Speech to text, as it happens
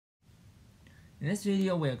In this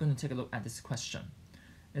video, we are going to take a look at this question.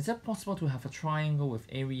 Is it possible to have a triangle with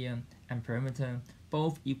area and perimeter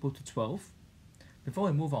both equal to 12? Before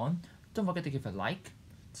we move on, don't forget to give a like,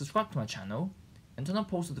 subscribe to my channel, and turn on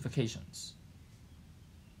post notifications.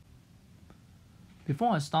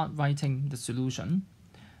 Before I start writing the solution,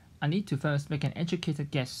 I need to first make an educated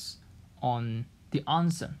guess on the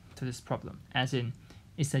answer to this problem, as in,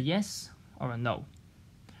 it's a yes or a no.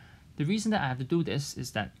 The reason that I have to do this is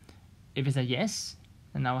that if it's a yes,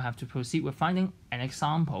 then I will have to proceed with finding an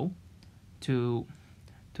example to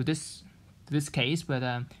this case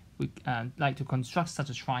whether we like to construct such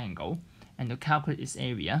a triangle and to calculate its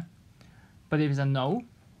area. But if it's a no,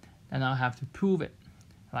 then I'll have to prove it,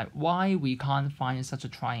 like why we can't find such a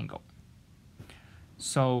triangle.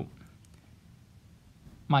 So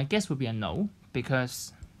my guess would be a no,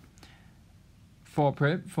 because for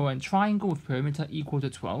a triangle with perimeter equal to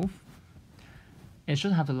 12, it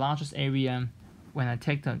should have the largest area when I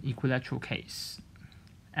take the equilateral case,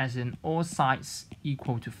 as in all sides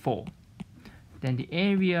equal to 4. Then the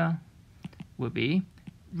area will be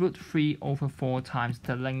 √3/4 times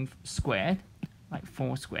the length squared, like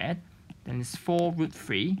 4 squared. Then it's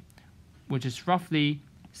 4√3, which is roughly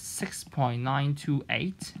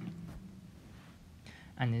 6.928,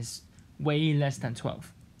 and is way less than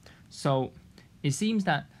 12. So it seems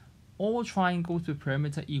that all triangles with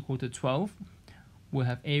perimeter equal to 12 will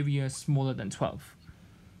have area smaller than 12.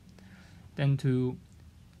 Then to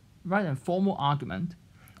write a formal argument,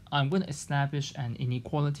 I'm going to establish an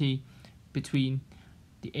inequality between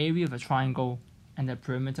the area of a triangle and the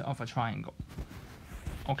perimeter of a triangle.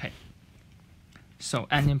 Okay. So,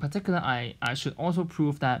 and in particular, I should also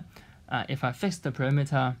prove that if I fix the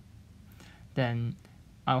perimeter, then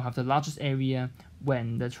I'll have the largest area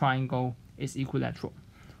when the triangle is equilateral.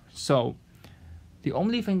 So the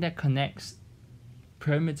only thing that connects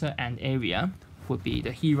perimeter and area would be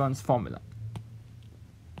the Heron's formula.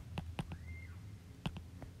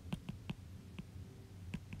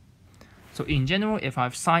 So in general, if I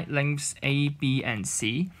have side lengths A, B, and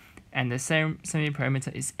C, and the semi-perimeter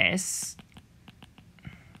is S,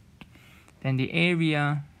 then the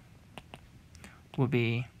area will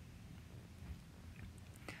be,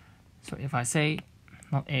 so if I say,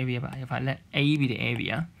 not area, but if I let A be the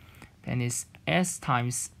area, then it's S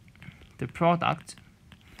times the product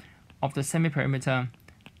of the semi-perimeter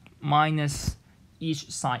minus each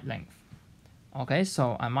side length. Okay,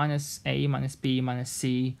 so I minus A, minus B, minus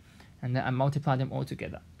C, and then I multiply them all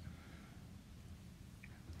together.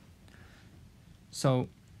 So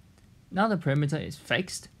now the perimeter is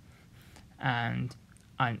fixed, and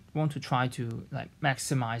I want to try to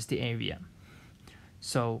maximize the area.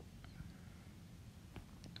 So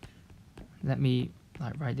let me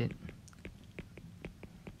write it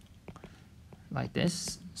like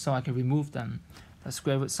this, so I can remove the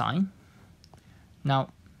square root sign.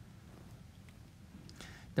 Now,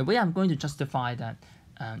 the way I'm going to justify that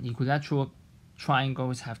equilateral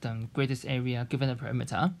triangles have the greatest area given the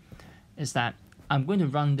perimeter is that I'm going to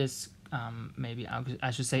run this, maybe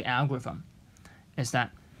I should say algorithm, is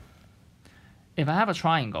that if I have a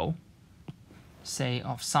triangle, say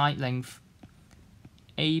of side length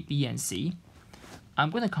A, B, and C, I'm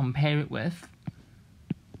going to compare it with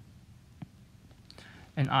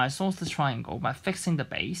an isosceles triangle by fixing the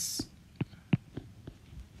base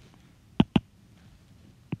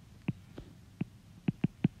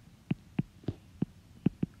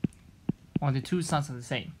while the two sides are the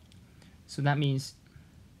same. So that means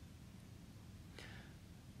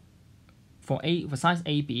for size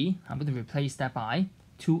AB, I'm going to replace that by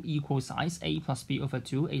two equal sides, A plus B over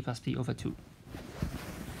 2, A plus B over 2.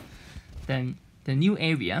 Then the new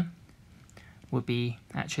area would be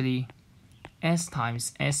actually S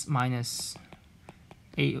times S minus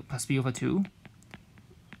A plus B over 2,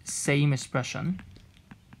 same expression,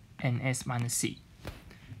 and S minus C.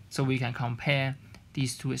 So we can compare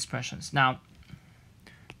these two expressions. Now,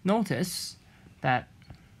 notice that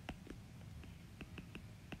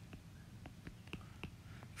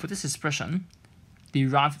for this expression,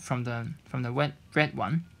 derived from the red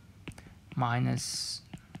one, minus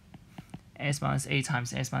S minus A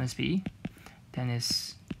times S minus B, then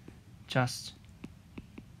it's just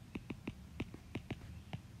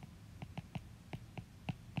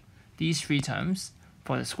these three terms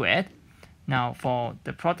for the squared. Now for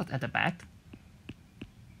the product at the back,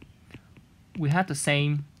 we have the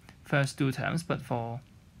same first two terms, but for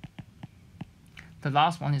the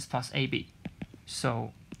last one is plus AB.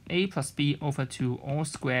 So A plus B over 2 all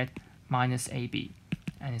squared minus AB.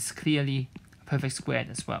 And it's clearly a perfect squared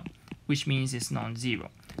as well, which means it's non-zero.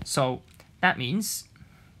 So that means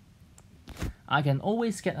I can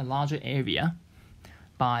always get a larger area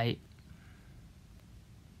by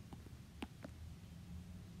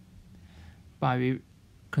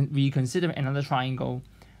reconsidering another triangle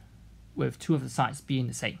with two of the sides being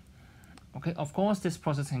the same. Okay, of course, this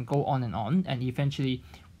process can go on, and eventually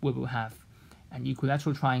we will have an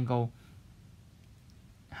equilateral triangle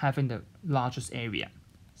having the largest area.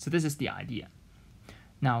 So this is the idea.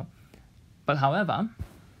 Now, but however,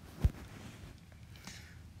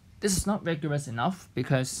 this is not rigorous enough,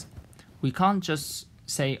 because we can't just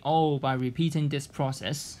say, oh, by repeating this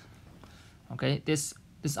process, okay, this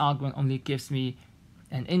argument only gives me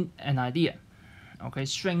an idea, okay,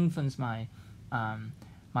 strengthens my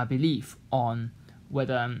my belief on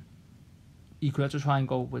whether equilateral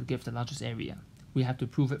triangle would give the largest area. We have to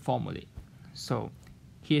prove it formally. So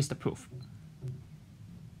here's the proof.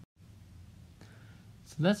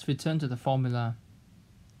 So let's return to the formula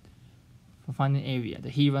for finding area, the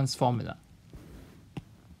Heron's formula.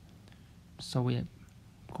 So we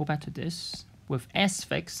go back to this with S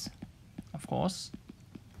fixed, of course.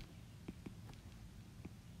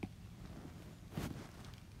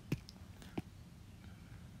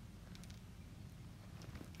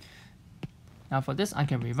 Now for this, I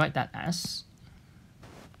can rewrite that as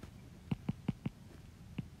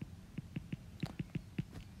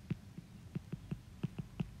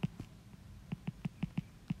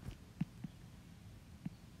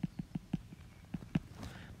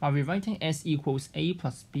by rewriting S equals A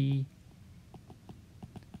plus B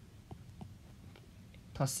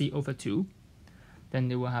plus C over 2, then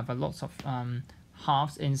they will have a lots of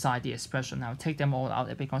halves inside the expression. Now take them all out,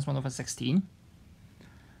 it becomes 1 over 16.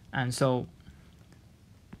 And so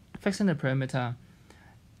fixing the perimeter,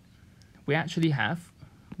 we actually have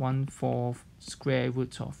 1/4 square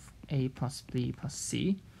root of A plus B plus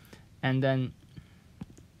C, and then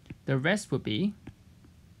the rest would be,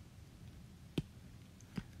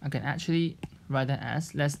 I can actually write that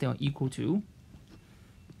as less than or equal to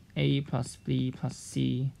A plus B plus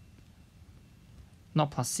C,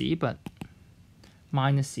 not plus C, but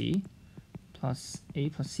minus C, plus A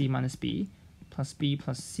plus C minus B, plus B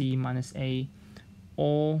plus C minus A,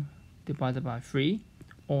 all divided by 3,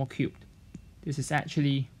 all cubed. This is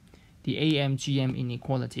actually the AMGM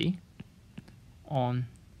inequality on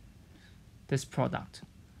this product.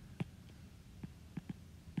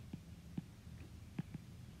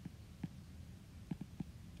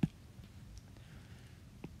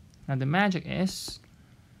 Now the magic is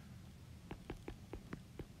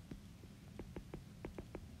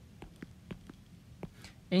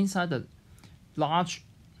inside the large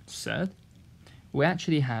set, we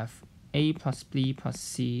actually have A plus B plus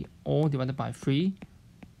C all divided by 3,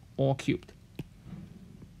 all cubed.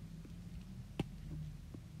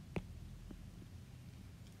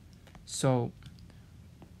 So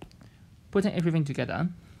putting everything together,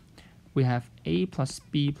 we have A plus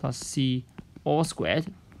B plus C all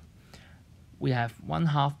squared. We have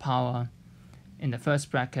 1/2 power in the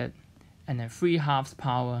first bracket, and then 3/2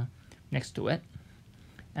 power next to it,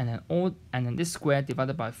 and then this square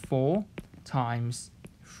divided by 4 times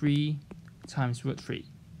 3 times root 3.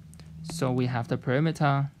 So we have the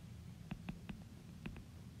perimeter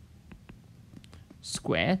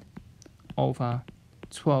squared over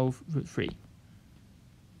 12 root 3.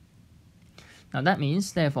 Now that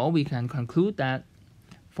means, therefore, we can conclude that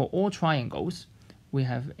for all triangles, we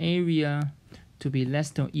have area to be less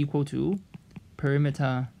than or equal to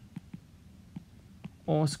perimeter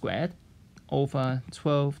all squared over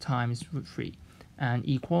 12 times root 3. And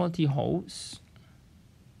equality holds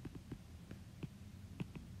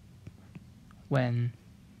when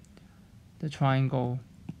the triangle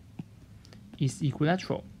is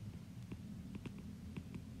equilateral.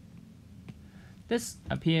 This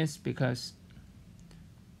appears because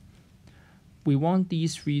we want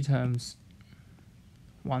these 3 terms,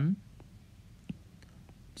 1,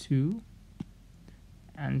 2,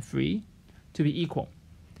 and 3, to be equal.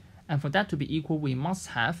 And for that to be equal, we must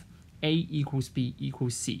have A equals B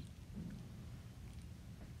equals C.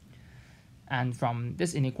 And from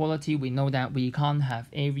this inequality, we know that we can't have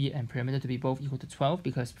area and perimeter to be both equal to 12,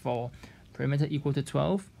 because for perimeter equal to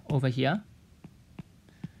 12 over here,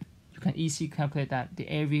 you can easily calculate that the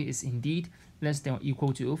area is indeed less than or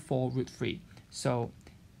equal to 4 root 3. So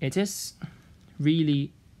it is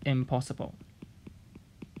really impossible